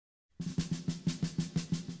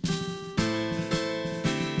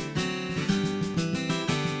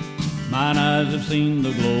Mine eyes have seen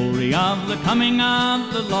the glory of the coming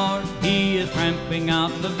of the Lord. He is tramping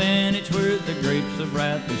out the vintage where the grapes of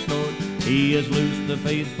wrath are stored. He has loosed the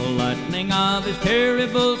faithful lightning of his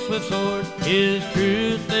terrible swift sword. His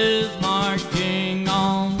truth is marching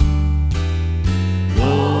on.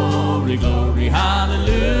 Glory, glory,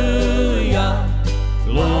 hallelujah.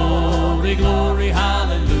 Glory, glory,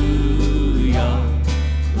 hallelujah.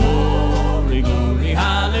 Glory, glory,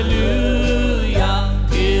 hallelujah.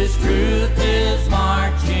 His truth is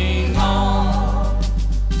marching on.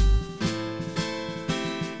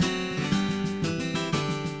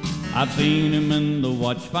 I've seen him in the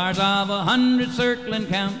watchfires of 100 circling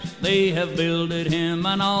camps. They have builded him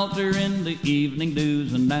an altar in the evening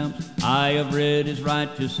dews and damps. I have read his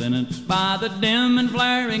righteous sentence by the dim and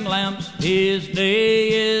flaring lamps. His day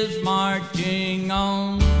is marching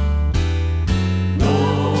on.